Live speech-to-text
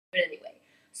But anyway,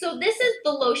 so this is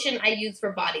the lotion I use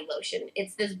for body lotion.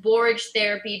 It's this Borage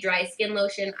Therapy Dry Skin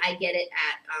Lotion. I get it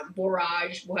at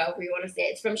Borage, however you want to say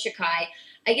it. It's from Shikai.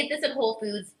 I get this at Whole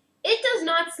Foods. It does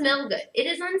not smell good. It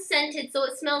is unscented, so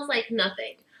it smells like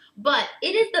nothing. But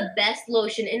it is the best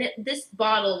lotion, and this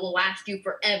bottle will last you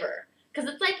forever. Because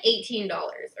it's like $18,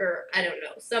 or I don't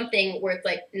know, something where it's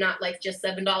like not like just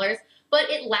 $7. But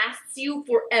it lasts you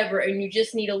forever, and you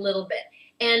just need a little bit.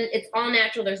 And it's all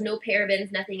natural. There's no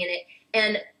parabens, nothing in it.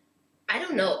 And I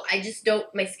don't know. I just don't,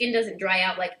 my skin doesn't dry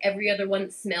out like every other one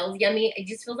that smells yummy. It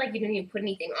just feels like you don't even put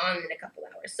anything on in a couple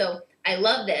hours. So I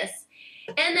love this.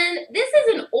 And then this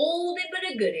is an oldie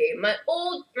but a goodie. My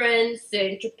old friend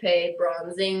Saint Tropez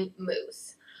Bronzing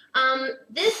Mousse.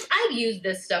 I've used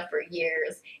this stuff for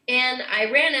years, and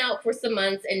I ran out for some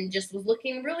months and just was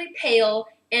looking really pale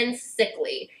and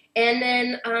sickly. And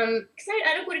then, because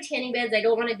I don't go to tanning beds, I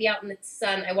don't want to be out in the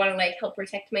sun. I want to, like, help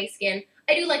protect my skin.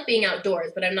 I do like being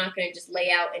outdoors, but I'm not going to just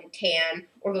lay out and tan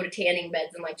or go to tanning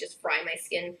beds and, like, just fry my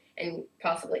skin and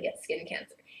possibly get skin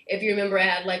cancer. If you remember, I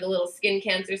had, like, a little skin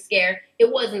cancer scare.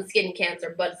 It wasn't skin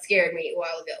cancer, but it scared me a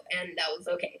while ago, and that was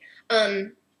okay.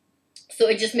 So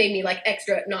it just made me, like,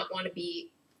 extra not want to be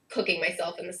cooking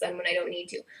myself in the sun when I don't need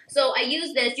to. So I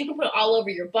use this. You can put it all over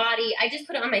your body. I just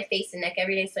put it on my face and neck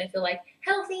every day so I feel like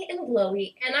healthy and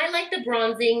glowy. And I like the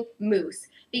bronzing mousse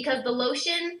because the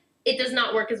lotion, it does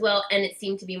not work as well, and it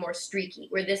seemed to be more streaky,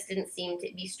 where this didn't seem to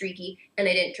be streaky and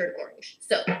I didn't turn orange.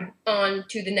 So on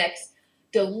to the next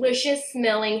delicious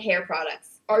smelling hair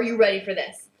products. Are you ready for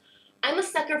this? I'm a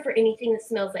sucker for anything that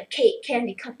smells like cake,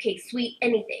 candy, cupcake, sweet,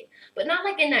 anything. But not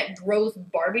like in that gross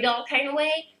Barbie doll kind of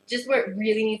way, just where it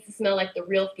really needs to smell like the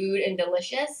real food and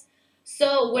delicious.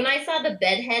 So when I saw the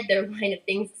Bedhead, their line of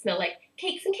things that smell like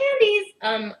cakes and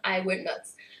candies, I went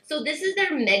nuts. So this is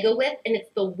their Mega Whip, and it's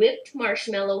the Whipped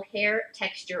Marshmallow Hair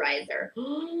Texturizer.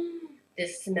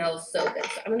 This smells so good.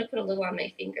 So I'm going to put a little on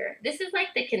my finger. This is like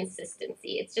the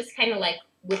consistency. It's just kind of like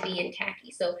whippy and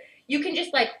tacky. So you can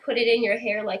just like put it in your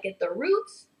hair like at the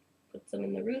roots. Put some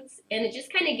in the roots. And it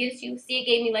just kind of gives you, see, it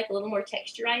gave me like a little more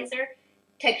texturized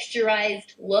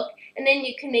look. And then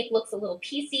you can make looks a little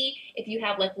piecey. If you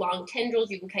have like long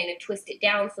tendrils, you can kind of twist it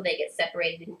down so they get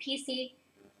separated and piecey.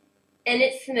 And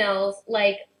it smells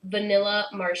like vanilla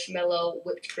marshmallow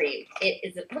whipped cream. It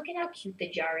is, look at how cute the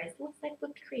jar is. It looks like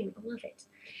whipped cream. I love it.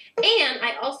 And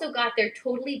I also got their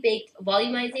Totally Baked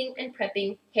Volumizing and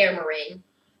Prepping Hair Meringue.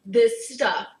 This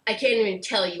stuff, I can't even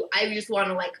tell you. I just want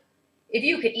to, like, if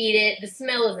you could eat it, the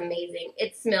smell is amazing.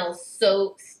 It smells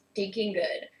so stinking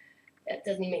good. That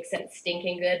doesn't even make sense,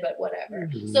 stinking good, but whatever.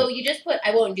 So you just put,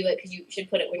 I won't do it because you should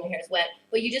put it when your hair is wet,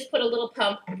 but you just put a little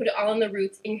pump, put it all in the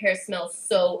roots, and your hair smells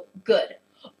so good.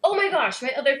 Oh my gosh,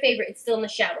 my other favorite, it's still in the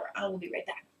shower. I will be right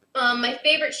back. My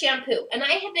favorite shampoo, and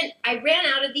I ran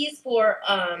out of these for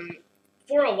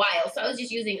a while, so I was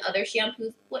just using other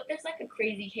shampoos. What, there's like a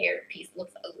crazy hair piece,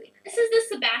 looks ugly. This is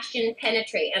the Sebastian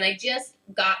Penetrate, and I just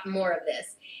got more of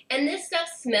this. And this stuff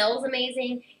smells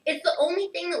amazing. It's the only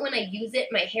thing that when I use it,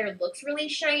 my hair looks really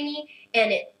shiny,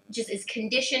 and it just is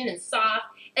conditioned and soft.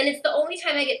 And it's the only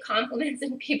time I get compliments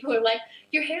and people are like,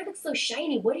 your hair looks so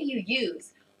shiny, what do you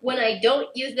use? When I don't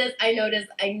use this, I notice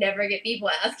I never get people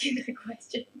asking that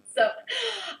question. So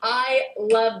I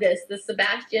love this. The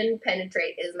Sebastian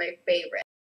Penetrate is my favorite.